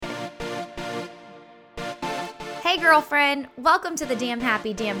Hey girlfriend, welcome to the Damn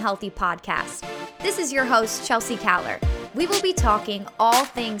Happy, Damn Healthy podcast. This is your host, Chelsea Caller. We will be talking all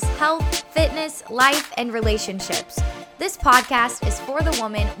things health, fitness, life, and relationships. This podcast is for the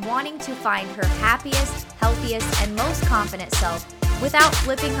woman wanting to find her happiest, healthiest, and most confident self without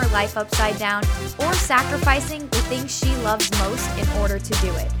flipping her life upside down or sacrificing the things she loves most in order to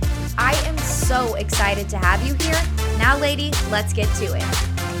do it. I am so excited to have you here. Now, lady, let's get to it.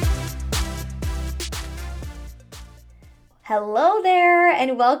 Hello there,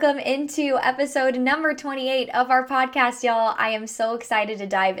 and welcome into episode number 28 of our podcast, y'all. I am so excited to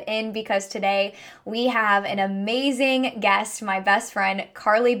dive in because today we have an amazing guest, my best friend,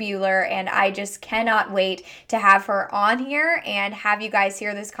 Carly Bueller, and I just cannot wait to have her on here and have you guys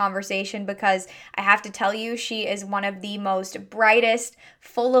hear this conversation because I have to tell you, she is one of the most brightest,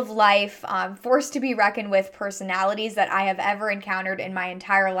 full of life, force to be reckoned with personalities that I have ever encountered in my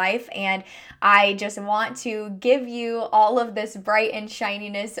entire life, and I just want to give you all of this bright and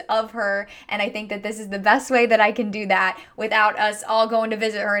shininess of her, and I think that this is the best way that I can do that without us all going to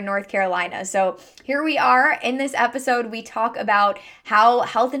visit her in North Carolina. So here we are. In this episode, we talk about how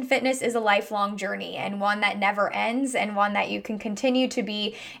health and fitness is a lifelong journey and one that never ends and one that you can continue to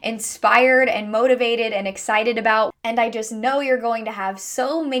be inspired and motivated and excited about. And I just know you're going to have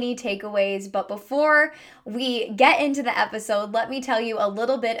so many takeaways. But before we get into the episode, let me tell you a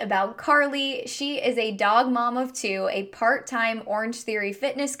little bit about Carly. She is a dog mom of two, a part-time Orange Theory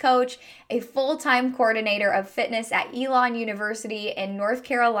fitness coach, a full-time coordinator of fitness at Elon University in North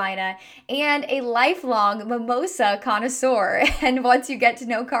Carolina, and a lifelong mimosa connoisseur. And once you get to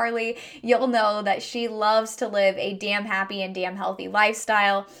know Carly, you'll know that she loves to live a damn happy and damn healthy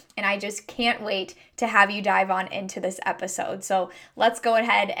lifestyle. And I just can't wait to have you dive on into this episode. So let's go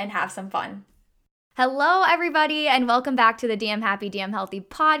ahead and have some fun. Hello, everybody, and welcome back to the Damn Happy, Damn Healthy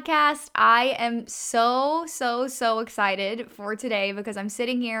podcast. I am so excited for today because I'm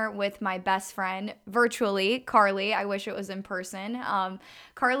sitting here with my best friend virtually, Carly. I wish it was in person.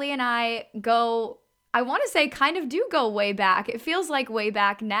 Carly and I go, I want to say kind of do go way back. It feels like way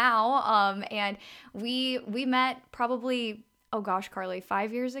back now. And we met probably, oh gosh, Carly,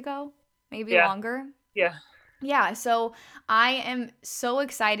 5 years ago, maybe longer. Yeah, so I am so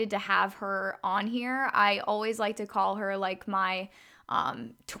excited to have her on here. I always like to call her like my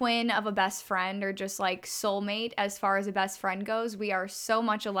twin of a best friend or just like soulmate as far as a best friend goes. We are so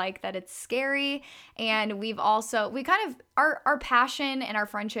much alike that it's scary. And we kind of, our passion and our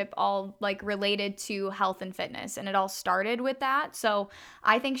friendship all like related to health and fitness. And it all started with that. So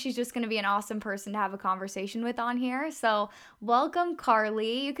I think she's just going to be an awesome person to have a conversation with on here. So welcome,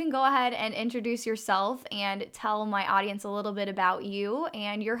 Carly. You can go ahead and introduce yourself and tell my audience a little bit about you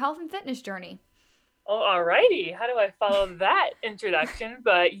and your health and fitness journey. Oh, alrighty. How do I follow that introduction?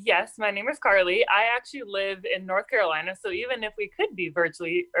 But yes, my name is Carly. I actually live in North Carolina. So even if we could be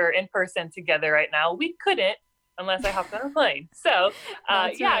virtually or in person together right now, we couldn't unless I hopped on a plane. So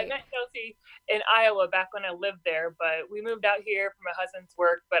Right. I met Chelsea in Iowa back when I lived there, but we moved out here for my husband's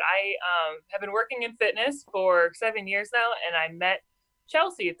work. But I have been working in fitness for 7 years now, and I met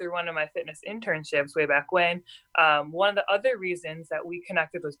Chelsea through one of my fitness internships way back when. One of the other reasons that we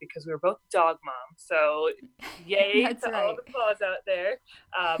connected was because we were both dog moms. So yay That's to right. all the paws out there.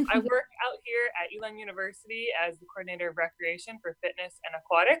 I work out here at Elon University as the coordinator of recreation for fitness and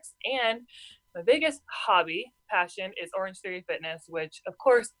aquatics. And my biggest passion is Orange Theory Fitness, which of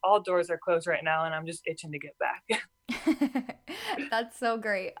course all doors are closed right now and I'm just itching to get back. That's so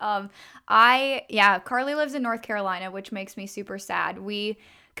great. Carly lives in North Carolina, which makes me super sad. We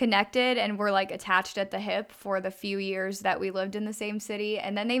connected and were like attached at the hip for the few years that we lived in the same city.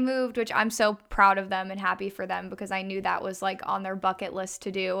 And then they moved, which I'm so proud of them and happy for them because I knew that was like on their bucket list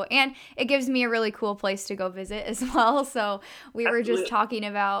to do. And it gives me a really cool place to go visit as well. So we were just talking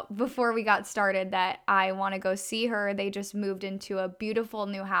about before we got started that I want to go see her. They just moved into a beautiful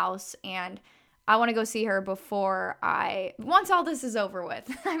new house and I want to go see her once all this is over with.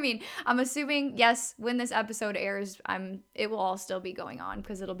 I mean, I'm assuming, yes, when this episode airs, it will all still be going on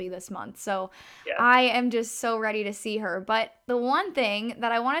because it'll be this month. So yeah. I am just so ready to see her. But the one thing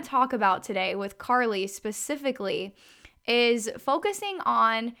that I want to talk about today with Carly specifically is focusing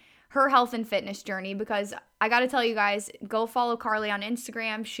on her health and fitness journey because I got to tell you guys, go follow Carly on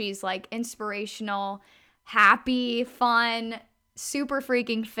Instagram. She's like inspirational, happy, fun, super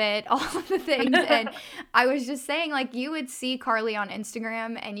freaking fit, all of the things. And I was just saying, like, you would see Carly on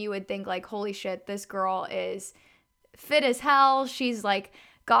Instagram and you would think like, holy shit, this girl is fit as hell. She's like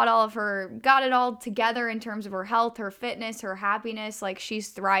got it all together in terms of her health, her fitness, her happiness, like she's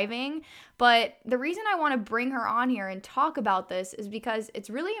thriving. But the reason I want to bring her on here and talk about this is because it's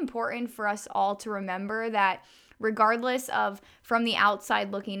really important for us all to remember that regardless of from the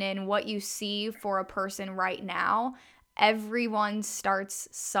outside looking in what you see for a person right now, everyone starts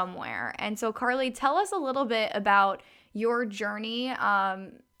somewhere. And so Carly, tell us a little bit about your journey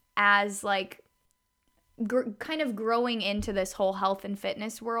as like kind of growing into this whole health and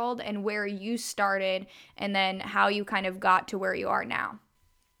fitness world and where you started and then how you kind of got to where you are now.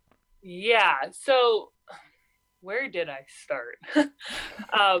 Yeah. So where did I start?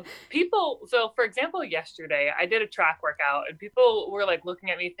 So for example, yesterday I did a track workout and people were like looking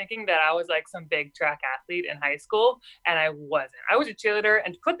at me thinking that I was like some big track athlete in high school. And I wasn't. I was a cheerleader.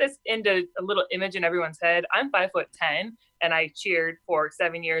 And to put this into a little image in everyone's head, I'm 5'10" and I cheered for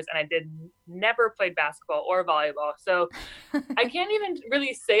 7 years and I never played basketball or volleyball. So I can't even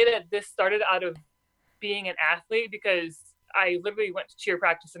really say that this started out of being an athlete because I literally went to cheer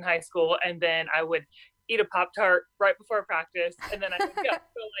practice in high school and then I would eat a Pop-Tart right before practice and then I would go. So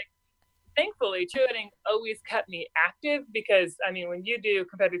like thankfully cheerleading always kept me active because I mean when you do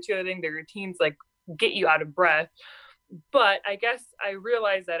competitive cheerleading, the routines like get you out of breath. But I guess I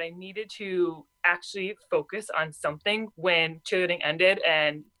realized that I needed to actually focus on something when cheerleading ended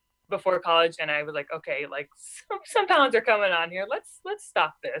and before college, and I was like, okay, like some pounds are coming on here. Let's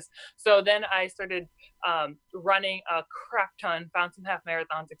stop this. So then I started running a crap ton, found some half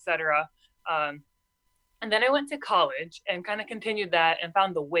marathons, etc. And then I went to college and kind of continued that and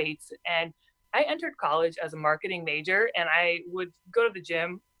found the weights. And I entered college as a marketing major and I would go to the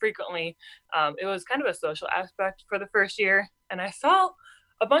gym frequently. It was kind of a social aspect for the first year. And I saw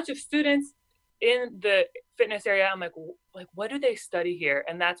a bunch of students in the fitness area. I'm like, what do they study here?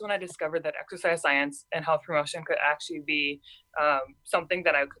 And that's when I discovered that exercise science and health promotion could actually be something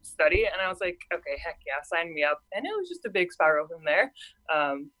that I could study. And I was like, okay, heck yeah, sign me up. And it was just a big spiral from there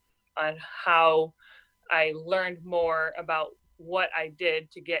on how I learned more about what I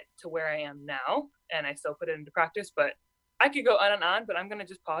did to get to where I am now. And I still put it into practice, but I could go on and on, but I'm going to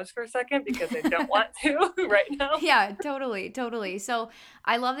just pause for a second because I don't want to right now. Yeah, totally. So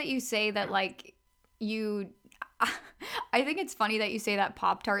I love that you say that like you I think it's funny that you say that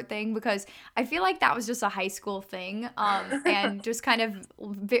Pop-Tart thing because I feel like that was just a high school thing. And just kind of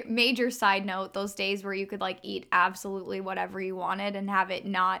major side note, those days where you could like eat absolutely whatever you wanted and have it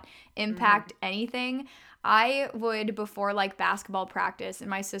not impact anything. I would, before like basketball practice, and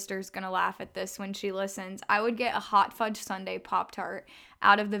my sister's gonna laugh at this when she listens, I would get a hot fudge sundae Pop-Tart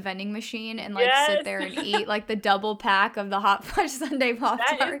out of the vending machine and like sit there and eat like the double pack of the hot fudge sundae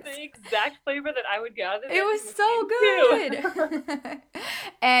Pop-Tarts. That is the exact flavor that I would get out of the vending machine. It was so good.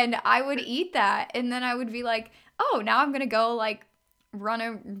 And I would eat that and then I would be like, oh, now I'm gonna go like run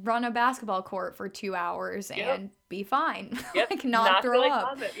a basketball court for 2 hours and be fine. Like not throw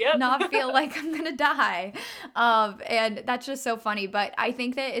up. Not feel like I'm gonna die. And that's just so funny. But I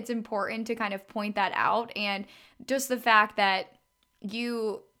think that it's important to kind of point that out and just the fact that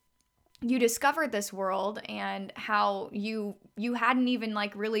you discovered this world and how you hadn't even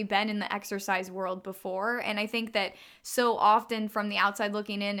like really been in the exercise world before. And I think that so often from the outside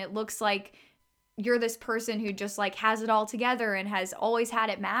looking in, it looks like you're this person who just like has it all together and has always had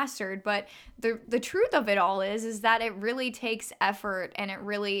it mastered. But the truth of it all is that it really takes effort and it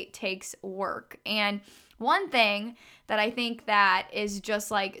really takes work. And one thing that I think that is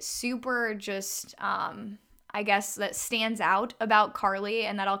just like super just, I guess that stands out about Carly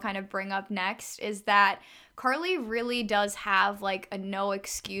and that I'll kind of bring up next is that Carly really does have like a no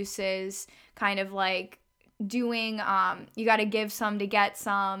excuses kind of like doing you got to give some to get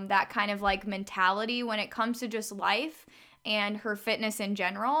some, that kind of like mentality when it comes to just life and her fitness in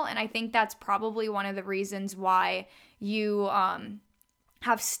general. And I think that's probably one of the reasons why you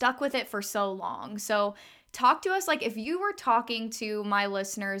have stuck with it for so long. So talk to us like if you were talking to my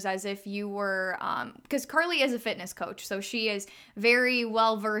listeners as if you were because Carly is a fitness coach, so she is very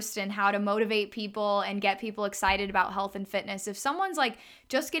well versed in how to motivate people and get people excited about health and fitness. If someone's like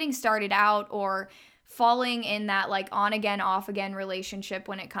just getting started out or falling in that like on again off again relationship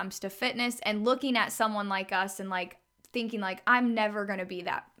when it comes to fitness and looking at someone like us and like thinking like I'm never going to be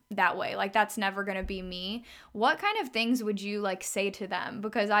that way, like that's never going to be me, what kind of things would you like say to them?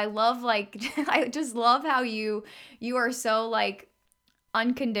 Because I love like I just love how you are so like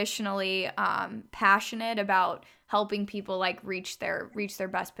unconditionally passionate about helping people like reach their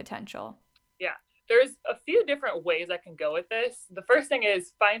best potential. Yeah, there's a few different ways I can go with this. The first thing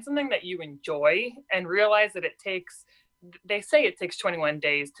is find something that you enjoy and realize that they say it takes 21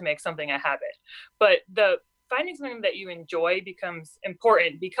 days to make something a habit. But the finding something that you enjoy becomes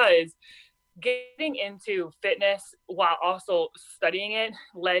important, because getting into fitness while also studying it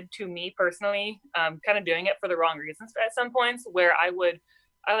led to me personally kind of doing it for the wrong reasons at some points, where I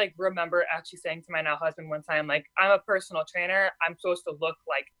like remember actually saying to my now husband one time, like, I'm a personal trainer, I'm supposed to look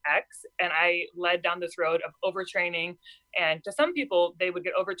like X. And I led down this road of overtraining. And to some people, they would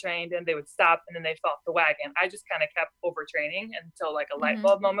get overtrained and they would stop and then they fell off the wagon. I just kind of kept overtraining until like a light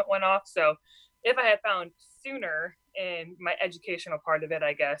bulb moment went off. So if I had found sooner in my educational part of it,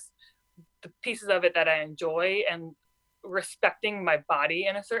 I guess, the pieces of it that I enjoy and respecting my body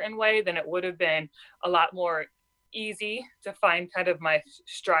in a certain way, then it would have been a lot more easy to find kind of my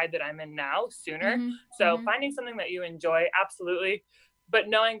stride that I'm in now sooner. So finding something that you enjoy, absolutely, but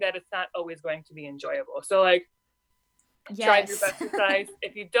knowing that it's not always going to be enjoyable. So like, try group exercise.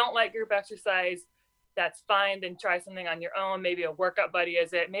 If you don't like group exercise, that's fine. Then try something on your own. Maybe a workout buddy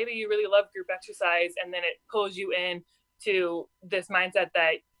is it. Maybe you really love group exercise and then it pulls you in to this mindset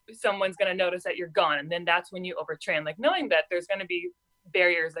that someone's going to notice that you're gone. And then that's when you overtrain, like knowing that there's going to be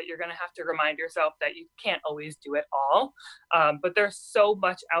barriers that you're going to have to remind yourself that you can't always do it all. But there's so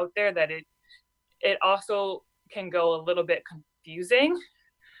much out there that it also can go a little bit confusing.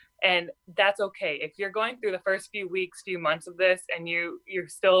 And that's okay. If you're going through the first few weeks, few months of this, and you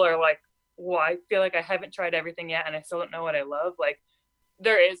still are like, well, I feel like I haven't tried everything yet and I still don't know what I love. Like,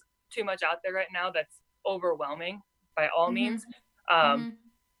 there is too much out there right now that's overwhelming by all means.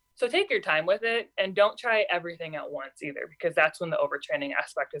 So take your time with it and don't try everything at once either, because that's when the overtraining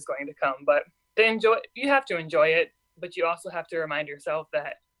aspect is going to come. But you have to enjoy it, but you also have to remind yourself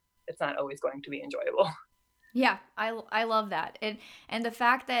that it's not always going to be enjoyable. Yeah, I love that. And the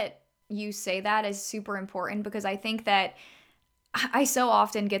fact that you say that is super important, because I think that I so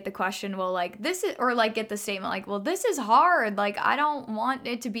often get the question, well, like, this is, or like get the statement like, well, this is hard. Like, I don't want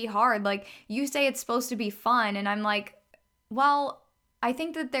it to be hard. Like, you say it's supposed to be fun. And I'm like, well, I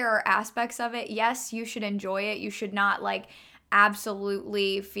think that there are aspects of it. Yes, you should enjoy it. You should not like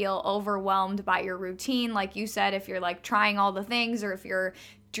absolutely feel overwhelmed by your routine. Like you said, if you're like trying all the things, or if you're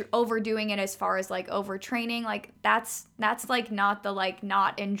overdoing it as far as like overtraining, like that's like not the like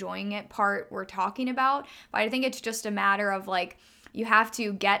not enjoying it part we're talking about. But I think it's just a matter of like, you have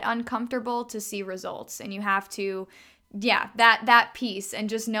to get uncomfortable to see results, and you have to, yeah, that piece, and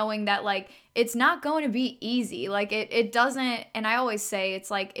just knowing that like it's not going to be easy. Like it doesn't. And I always say, it's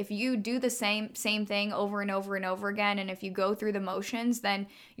like, if you do the same thing over and over and over again, and if you go through the motions, then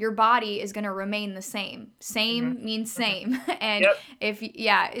your body is going to remain the same. Means same. And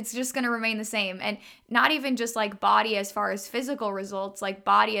it's just going to remain the same. And not even just like body as far as physical results, like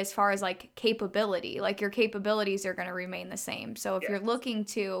body as far as like capability, like your capabilities are going to remain the same. So if you're looking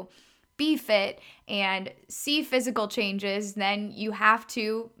to be fit and see physical changes, then you have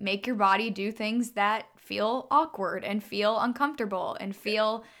to make your body do things that feel awkward and feel uncomfortable and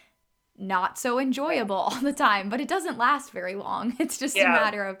feel not so enjoyable all the time. But it doesn't last very long. It's just a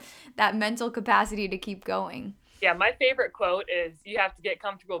matter of that mental capacity to keep going. Yeah, my favorite quote is, you have to get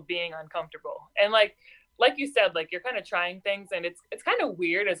comfortable being uncomfortable. And like you said, like, you're kind of trying things, and it's kind of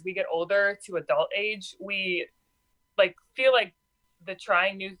weird as we get older to adult age, we like feel like the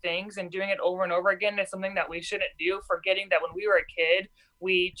trying new things and doing it over and over again is something that we shouldn't do, forgetting that when we were a kid,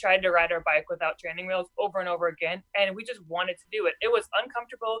 we tried to ride our bike without training wheels over and over again, and we just wanted to do it. It was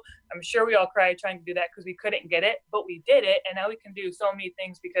uncomfortable. I'm sure we all cried trying to do that because we couldn't get it, but we did it, and now we can do so many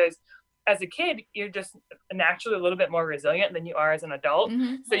things because as a kid, you're just naturally a little bit more resilient than you are as an adult.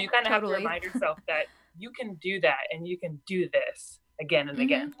 So you kind of have to remind yourself that you can do that and you can do this again and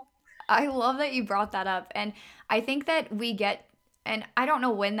again. I love that you brought that up. And I think that we get, and I don't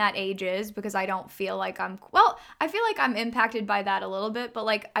know when that age is, because I don't feel like I feel like I'm impacted by that a little bit, but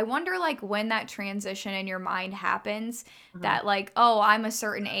like, I wonder like when that transition in your mind happens, that like, oh, I'm a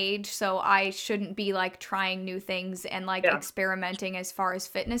certain age, so I shouldn't be like trying new things and like experimenting as far as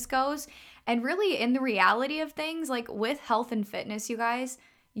fitness goes. And really, in the reality of things, like with health and fitness, you guys,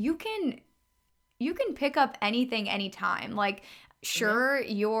 you can pick up anything anytime. Like, sure,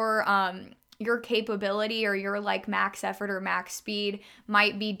 your capability or your like max effort or max speed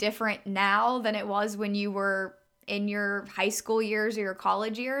might be different now than it was when you were in your high school years or your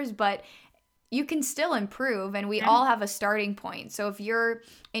college years, but you can still improve, and we all have a starting point. So if you're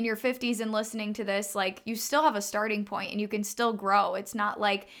in your 50s and listening to this, like, you still have a starting point and you can still grow. It's not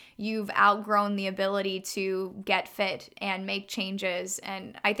like you've outgrown the ability to get fit and make changes.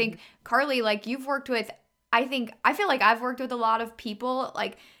 And I think, Carly, like, you've worked with, I feel like I've worked with a lot of people,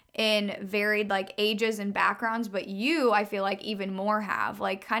 like, in varied like ages and backgrounds, but I feel like even more have.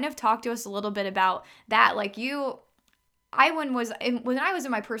 Like, kind of talk to us a little bit about that. Like, you when I was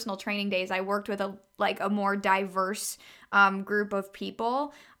in my personal training days, I worked with a more diverse group of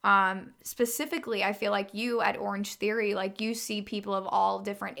people. Specifically, I feel like you at Orange Theory, like you see people of all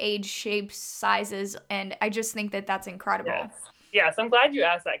different age, shapes, sizes, and I just think that that's incredible. Yes, I'm glad you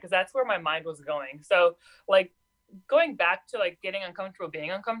asked that because that's where my mind was going. So, like, going back to like getting uncomfortable,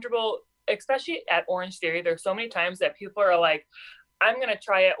 being uncomfortable, especially at Orange Theory, there's so many times that people are like, I'm going to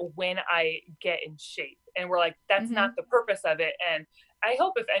try it when I get in shape. And we're like, that's not the purpose of it. And I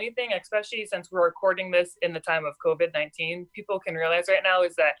hope, if anything, especially since we're recording this in the time of COVID-19, people can realize right now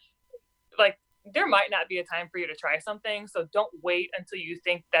is that, like, there might not be a time for you to try something. So don't wait until you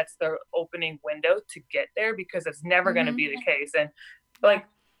think that's the opening window to get there, because it's never going to be the case. And like,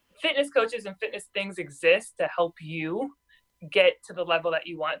 fitness coaches and fitness things exist to help you get to the level that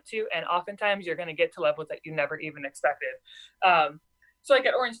you want to. And oftentimes you're going to get to levels that you never even expected. So like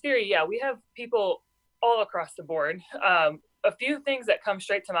at Orange Theory, yeah, we have people all across the board. A few things that come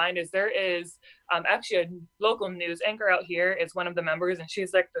straight to mind is there is actually a local news anchor out here is one of the members, and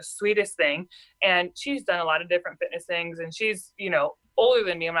she's like the sweetest thing. And she's done a lot of different fitness things, and she's, you know, older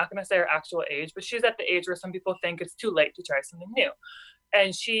than me. I'm not going to say her actual age, but she's at the age where some people think it's too late to try something new.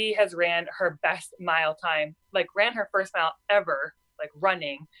 And she has ran her best mile time, like ran her first mile ever, like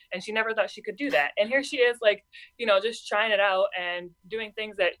running, and she never thought she could do that. And here she is, like, you know, just trying it out and doing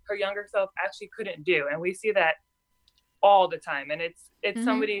things that her younger self actually couldn't do. And we see that all the time. And it's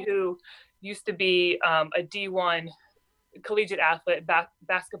somebody who used to be a D1 collegiate athlete,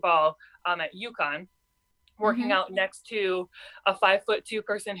 basketball at UConn, working out next to a 5'2"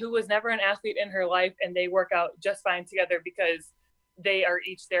 person who was never an athlete in her life, and they work out just fine together because they are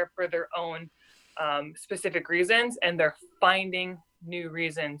each there for their own specific reasons, and they're finding new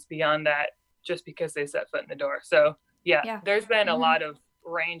reasons beyond that just because they set foot in the door. So yeah. There's been a lot of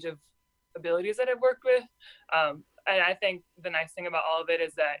range of abilities that I've worked with. And I think the nice thing about all of it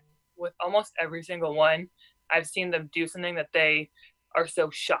is that with almost every single one, I've seen them do something that they are so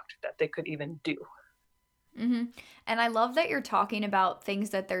shocked that they could even do. And I love that you're talking about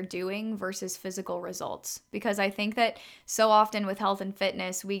things that they're doing versus physical results, because I think that so often with health and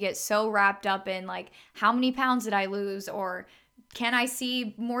fitness, we get so wrapped up in like, how many pounds did I lose? Or can I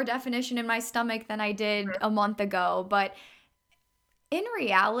see more definition in my stomach than I did a month ago? But in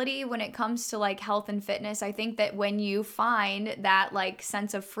reality, when it comes to like health and fitness, I think that when you find that like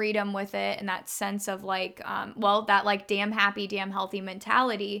sense of freedom with it, and that sense of like, that like damn happy, damn healthy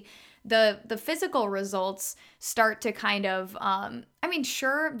mentality, the physical results start to kind of,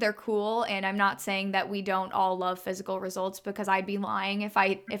 sure, they're cool. And I'm not saying that we don't all love physical results, because I'd be lying if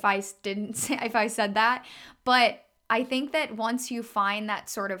I said that. But I think that once you find that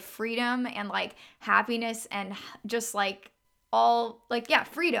sort of freedom and like happiness and just like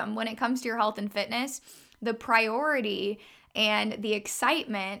freedom when it comes to your health and fitness, the priority and the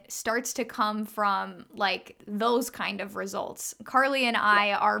excitement starts to come from like those kind of results. Carly and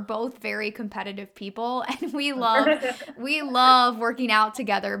I are both very competitive people, and we love working out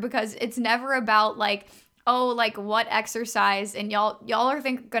together, because it's never about like, oh, like what exercise, and y'all are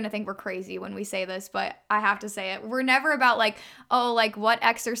gonna think we're crazy when we say this, but I have to say it. We're never about like, oh, like what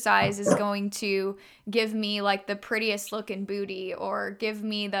exercise is going to give me like the prettiest looking booty, or give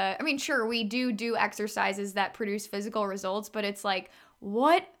me sure, we do exercises that produce physical results, but it's like,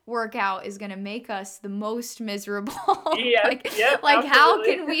 what workout is going to make us the most miserable? How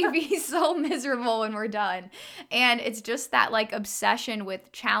can we be so miserable when we're done? And it's just that like obsession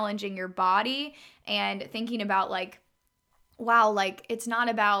with challenging your body and thinking about like, wow, like it's not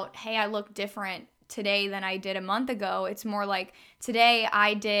about, hey, I look different today than I did a month ago. It's more like, today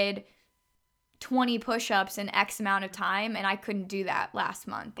I did 20 push-ups in X amount of time, and I couldn't do that last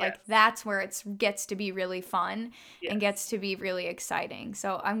month. Like that's where it gets to be really fun and gets to be really exciting.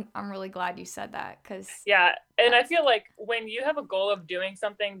 So I'm really glad you said that, because and I feel like when you have a goal of doing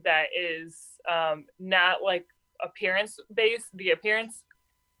something that is not like appearance based, the appearance,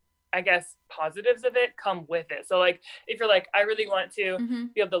 I guess, positives of it come with it. So like if you're like, I really want to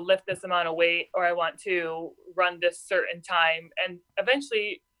be able to lift this amount of weight, or I want to run this certain time, and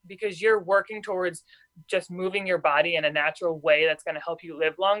eventually, because you're working towards just moving your body in a natural way that's going to help you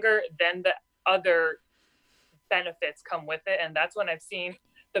live longer, then the other benefits come with it. And that's when I've seen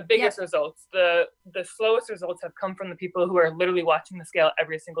the biggest results. The slowest results have come from the people who are literally watching the scale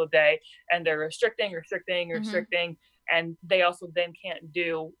every single day, and they're restricting, and they also then can't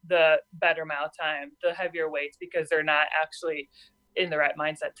do the better mile time, the heavier weights, because they're not actually in the right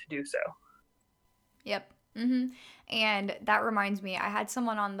mindset to do so. Yep. And that reminds me, I had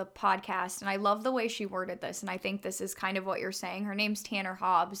someone on the podcast, and I love the way she worded this, and I think this is kind of what you're saying. Her name's Tanner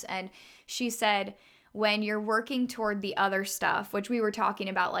Hobbs, and she said, when you're working toward the other stuff, which we were talking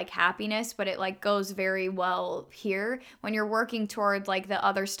about like happiness, but it like goes very well here. When you're working toward like the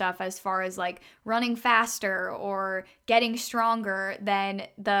other stuff as far as like running faster or getting stronger, then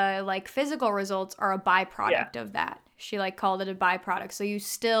the like physical results are a byproduct of that. She like called it a byproduct. So you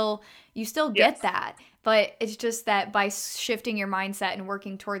still get that, but it's just that by shifting your mindset and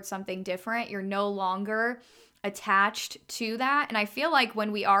working towards something different, you're no longer attached to that. And I feel like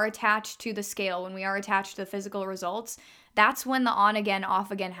when we are attached to the scale, when we are attached to the physical results, that's when the on again, off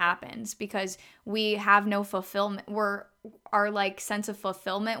again happens, because we have no fulfillment. Our like sense of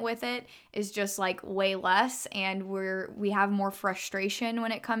fulfillment with it is just like way less, and we have more frustration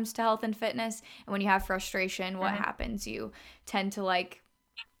when it comes to health and fitness. And when you have frustration, what happens? You tend to like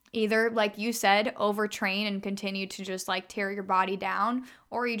either, like you said, overtrain and continue to just like tear your body down,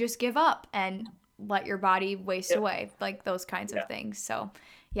 or you just give up and let your body waste away, like those kinds of things. So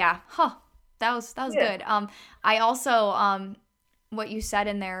yeah, that was good. I also what you said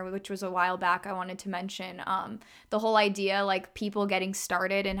in there, which was a while back, I wanted to mention the whole idea like people getting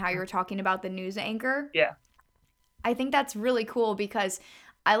started and how you were talking about the news anchor. Yeah. I think that's really cool, because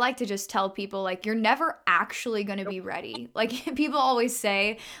I like to just tell people like you're never actually going to be ready. Like people always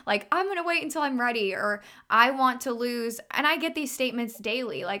say like I'm going to wait until I'm ready, or I want to lose, and I get these statements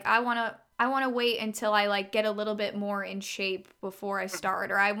daily like I want to wait until I like get a little bit more in shape before I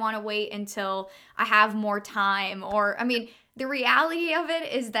start, or I want to wait until I have more time. Or I mean, the reality of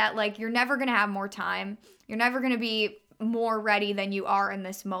it is that like you're never going to have more time. You're never going to be more ready than you are in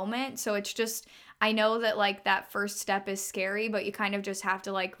this moment. So it's just, I know that like that first step is scary, but you kind of just have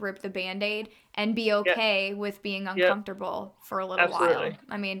to like rip the Band-Aid and be okay with being uncomfortable for a little while.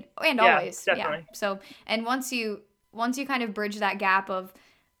 I mean, and always. Definitely. Yeah. So, and once you kind of bridge that gap of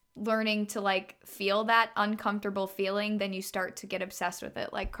learning to like feel that uncomfortable feeling, then you start to get obsessed with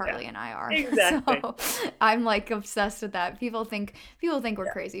it, like Carly and I are. Exactly. So I'm like obsessed with that. People think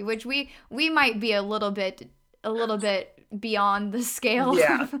we're crazy, which we might be a little bit beyond the scale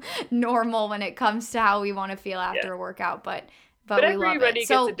of normal when it comes to how we want to feel after a workout, but we everybody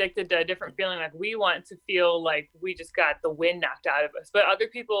love gets addicted to a different feeling. Like we want to feel like we just got the wind knocked out of us, but other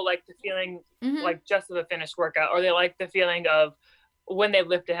people like the feeling like just of a finished workout, or they like the feeling of when they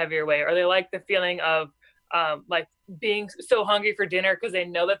lift a heavier weight, or they like the feeling of like being so hungry for dinner because they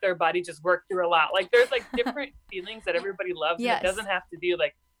know that their body just worked through a lot. Like there's like different feelings that everybody loves. And it doesn't have to be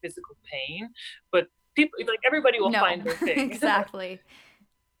like physical pain, but people, like everybody will find their thing. Exactly.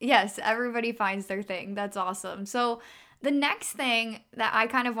 Yes, everybody finds their thing. That's awesome. So the next thing that I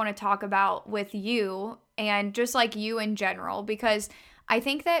kind of want to talk about with you, and just like you in general, because I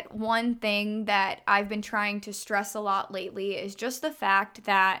think that one thing that I've been trying to stress a lot lately is just the fact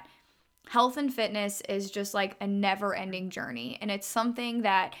that health and fitness is just like a never-ending journey, and it's something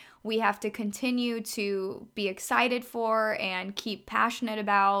that we have to continue to be excited for and keep passionate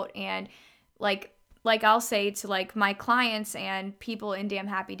about. And like I'll say to like my clients and people in Damn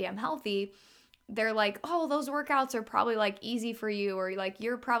Happy Damn Healthy, they're like, "Oh, those workouts are probably like easy for you," or like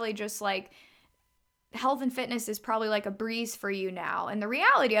you're probably just like health and fitness is probably like a breeze for you now. And the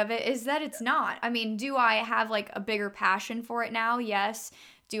reality of it is that it's not. I mean, do I have like a bigger passion for it now? Yes.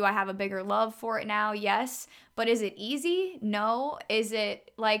 Do I have a bigger love for it now? Yes. But is it easy? No. Is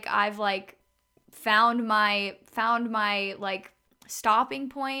it like I've like found my like stopping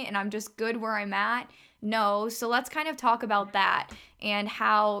point and I'm just good where I'm at? No. So let's kind of talk about that, and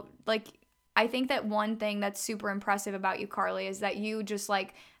how like I think that one thing that's super impressive about you, Carly, is that you just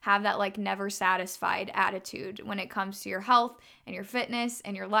like have that like never satisfied attitude when it comes to your health and your fitness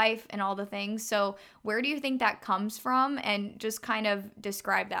and your life and all the things. So where do you think that comes from? And just kind of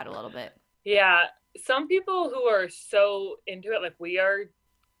describe that a little bit. Yeah. Some people who are so into it, like we are,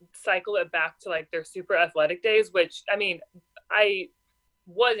 cycle it back to like their super athletic days, which I mean, I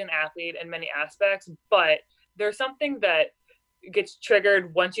was an athlete in many aspects, but there's something that gets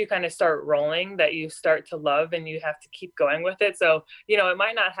triggered once you kind of start rolling that you start to love, and you have to keep going with it. So, you know, it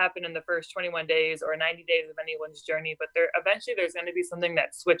might not happen in the first 21 days or 90 days of anyone's journey, but eventually there's going to be something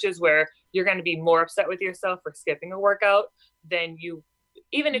that switches where you're going to be more upset with yourself for skipping a workout than you,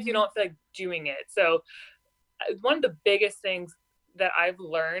 even if you don't feel like doing it. So one of the biggest things that I've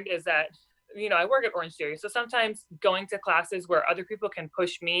learned is that, you know, I work at Orange Theory. So sometimes going to classes where other people can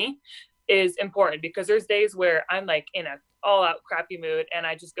push me is important, because there's days where I'm like in a all out crappy mood and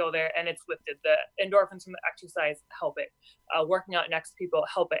I just go there and it's lifted. The endorphins from the exercise help it. Working out next to people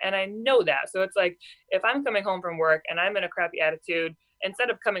help it. And I know that. So it's like, if I'm coming home from work and I'm in a crappy attitude, instead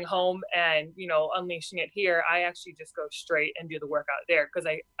of coming home and, you know, unleashing it here, I actually just go straight and do the workout there. Cause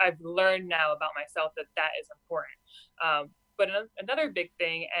I've learned now about myself that is important. But another big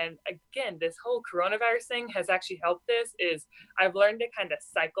thing, and again, this whole coronavirus thing has actually helped this, is I've learned to kind of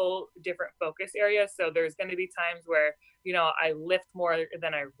cycle different focus areas. So there's going to be times where, I lift more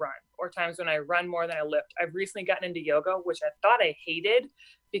than I run, or times when I run more than I lift. I've recently gotten into yoga, which I thought I hated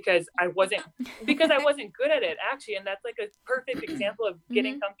because I wasn't good at it, actually. And that's like a perfect example of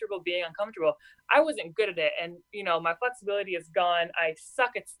getting comfortable being uncomfortable. I wasn't good at it. And, my flexibility is gone. I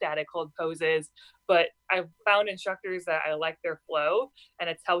suck at static hold poses, but I've found instructors that I like their flow, and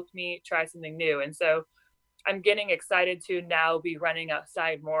it's helped me try something new. And so I'm getting excited to now be running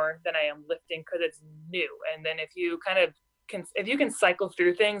outside more than I am lifting, because it's new. And then if you can cycle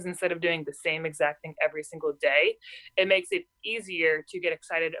through things instead of doing the same exact thing every single day, it makes it easier to get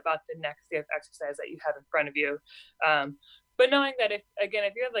excited about the next day of exercise that you have in front of you. But knowing that if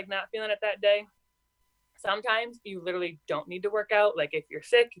you're like not feeling it that day, sometimes you literally don't need to work out. Like if you're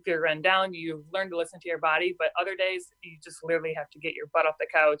sick, if you're run down, you learn to listen to your body. But other days, you just literally have to get your butt off the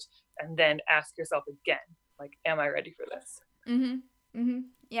couch and then ask yourself again, like, am I ready for this?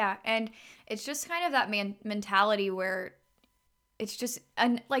 Yeah, and it's just kind of that mentality where it's just,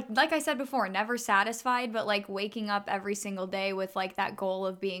 and like I said before, never satisfied, but like waking up every single day with like that goal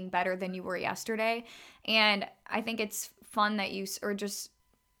of being better than you were yesterday. And I think it's fun that or just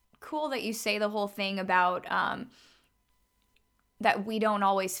cool that you say the whole thing about that we don't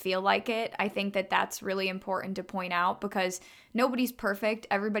always feel like it. I think that that's really important to point out, because nobody's perfect,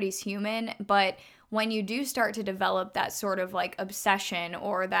 everybody's human. But when you do start to develop that sort of like obsession,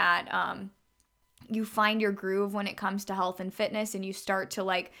 or that you find your groove when it comes to health and fitness, and you start to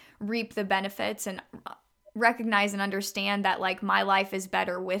like reap the benefits and recognize and understand that like my life is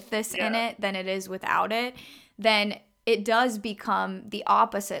better with this in it than it is without it, then it does become the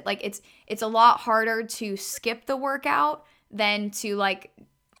opposite. Like it's a lot harder to skip the workout than to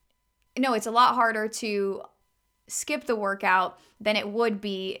it's a lot harder to skip the workout than it would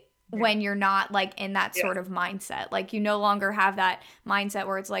be when you're not like in that sort of mindset. Like you no longer have that mindset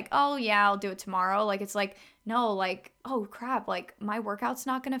where it's like, oh yeah, I'll do it tomorrow. Like it's like, no, like, oh crap, like my workout's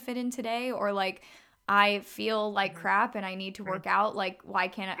not going to fit in today, or like I feel like crap and I need to work out. Like, why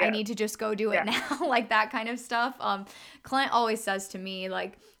can't I need to just go do it now? Like that kind of stuff. Clint always says to me,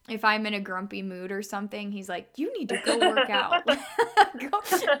 like, if I'm in a grumpy mood or something, he's like, you need to go work out.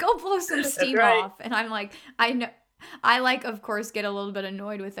 go blow some steam off. And I'm like, I know. I like, of course, get a little bit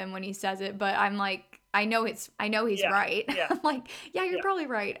annoyed with him when he says it, but I'm like, I know he's right. I'm like, yeah, you're probably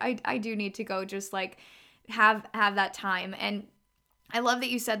right. I do need to go just like have that time. And I love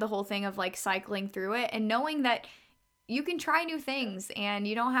that you said the whole thing of like cycling through it and knowing that you can try new things and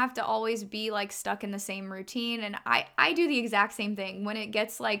you don't have to always be like stuck in the same routine. And I do the exact same thing. When it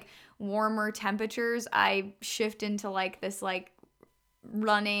gets like warmer temperatures, I shift into like this like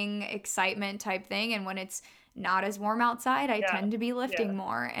running excitement type thing. And when it's not as warm outside, I tend to be lifting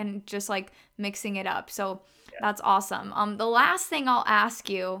more and just like mixing it up. So that's awesome. The last thing I'll ask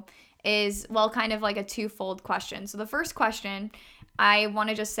you is, well, kind of like a twofold question. So the first question, I want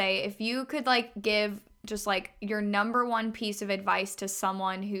to just say, if you could like give just like your number one piece of advice to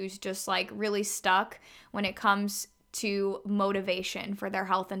someone who's just like really stuck when it comes to motivation for their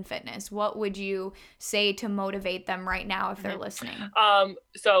health and fitness, what would you say to motivate them right now if they're listening?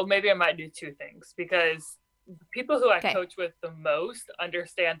 So maybe I might do two things, because people who I coach with the most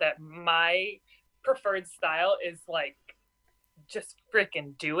understand that my preferred style is like, just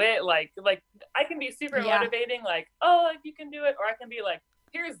freaking do it. Like I can be super motivating, like, oh, like you can do it, or I can be like,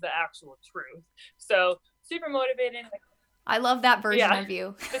 here's the actual truth. So super motivating. Like, I love that version of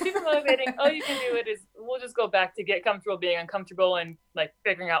you. The super motivating, oh, you can do it, is we'll just go back to get comfortable being uncomfortable and like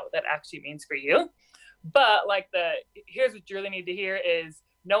figuring out what that actually means for you. But like here's what you really need to hear is,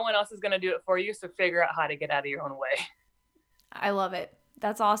 no one else is going to do it for you. So figure out how to get out of your own way. I love it.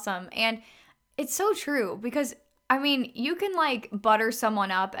 That's awesome. And it's so true, because I mean, you can like butter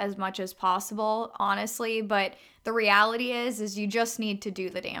someone up as much as possible, honestly, but the reality is you just need to do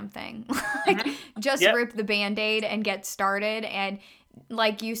the damn thing. Like just rip the Band-Aid and get started. And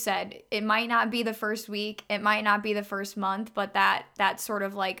like you said, it might not be the first week, it might not be the first month, but that sort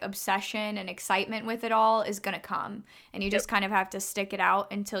of like obsession and excitement with it all is going to come. And you just kind of have to stick it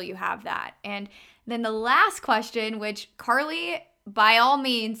out until you have that. And then the last question, which Carly by all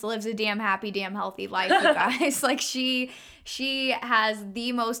means lives a damn happy, damn healthy life, you guys. Like she has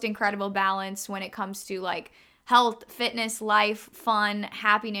the most incredible balance when it comes to like health, fitness, life, fun,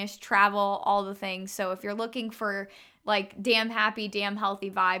 happiness, travel, all the things. So if you're looking for like damn happy, damn healthy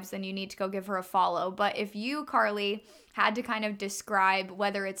vibes, then you need to go give her a follow. But if you, Carly, had to kind of describe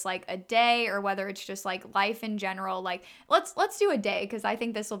whether it's like a day or whether it's just like life in general, like let's do a day because I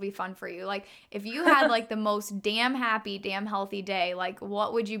think this will be fun for you. Like if you had like the most damn happy, damn healthy day, like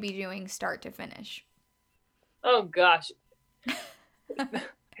what would you be doing start to finish? Oh gosh.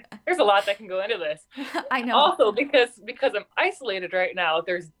 There's a lot that can go into this. I know. Also, because I'm isolated right now,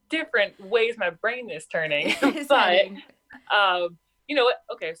 there's different ways my brain is turning. But you know what?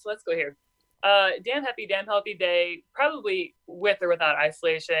 Okay, so let's go here. Damn happy, damn healthy day, probably with or without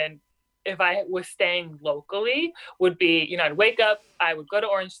isolation. If I was staying locally, would be, you know, I'd wake up, I would go to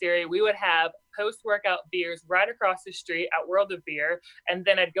Orange Theory, we would have post-workout beers right across the street at World of Beer, and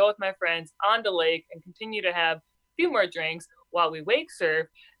then I'd go with my friends on the lake and continue to have a few more drinks while we wake surf,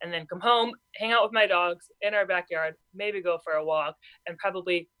 and then come home, hang out with my dogs in our backyard, maybe go for a walk, and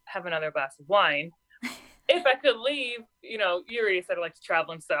probably have another glass of wine. If I could leave, you know, you already said I like to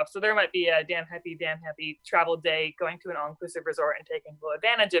travel and stuff, so there might be a damn happy travel day going to an all-inclusive resort and taking full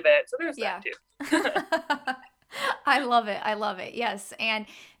advantage of it. So there's that too. I love it. Yes. And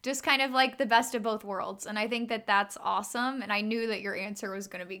just kind of like the best of both worlds. And I think that that's awesome. And I knew that your answer was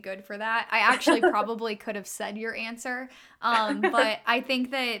going to be good for that. I actually probably could have said your answer. But I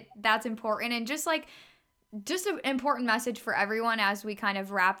think that that's important. And just an important message for everyone as we kind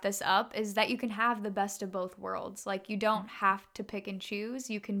of wrap this up is that you can have the best of both worlds. Like you don't have to pick and choose.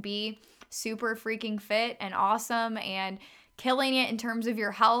 You can be super freaking fit and awesome and killing it in terms of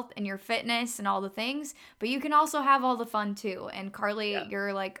your health and your fitness and all the things, but you can also have all the fun too. And Carly,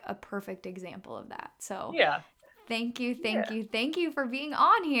 you're like a perfect example of that. So thank you for being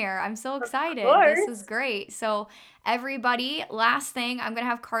on here. I'm so excited. This is great. So everybody, last thing, I'm going to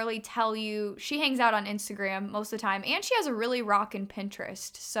have Carly tell you, she hangs out on Instagram most of the time, and she has a really rockin'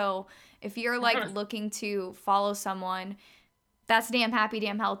 Pinterest. So if you're like looking to follow someone that's damn happy,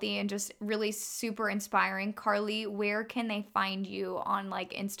 damn healthy, and just really super inspiring, Carly, where can they find you on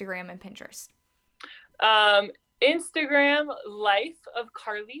like Instagram and Pinterest? Instagram, Life of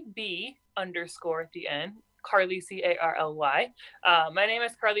Carly B _ at the end. Carly, Carly. My name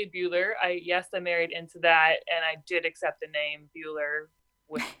is Carly Bueller. I married into that, and I did accept the name Bueller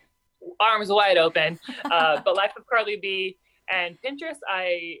with arms wide open. But Life of Carly B. And Pinterest,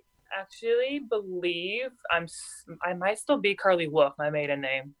 I actually believe I might still be Carly Wolf, my maiden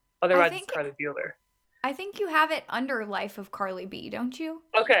name. Otherwise, it's Carly Bueller. I think you have it under Life of Carly B, don't you?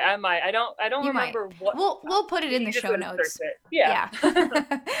 Okay, I might. I don't remember what. We'll put it in the show notes. Yeah.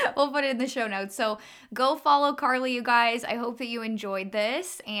 We'll put it in the show notes. So go follow Carly, you guys. I hope that you enjoyed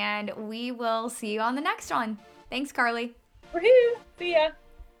this, and we will see you on the next one. Thanks, Carly. Woohoo! See ya.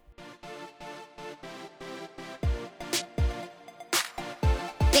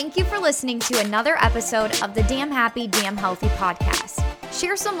 Thank you for listening to another episode of the Damn Happy, Damn Healthy podcast.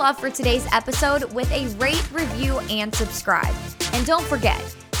 Share some love for today's episode with a rate, review, and subscribe. And don't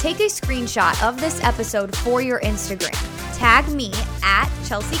forget, take a screenshot of this episode for your Instagram. Tag me at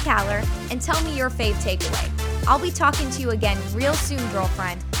Chelsea Caller and tell me your fave takeaway. I'll be talking to you again real soon,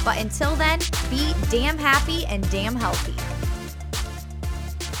 girlfriend. But until then, be damn happy and damn healthy.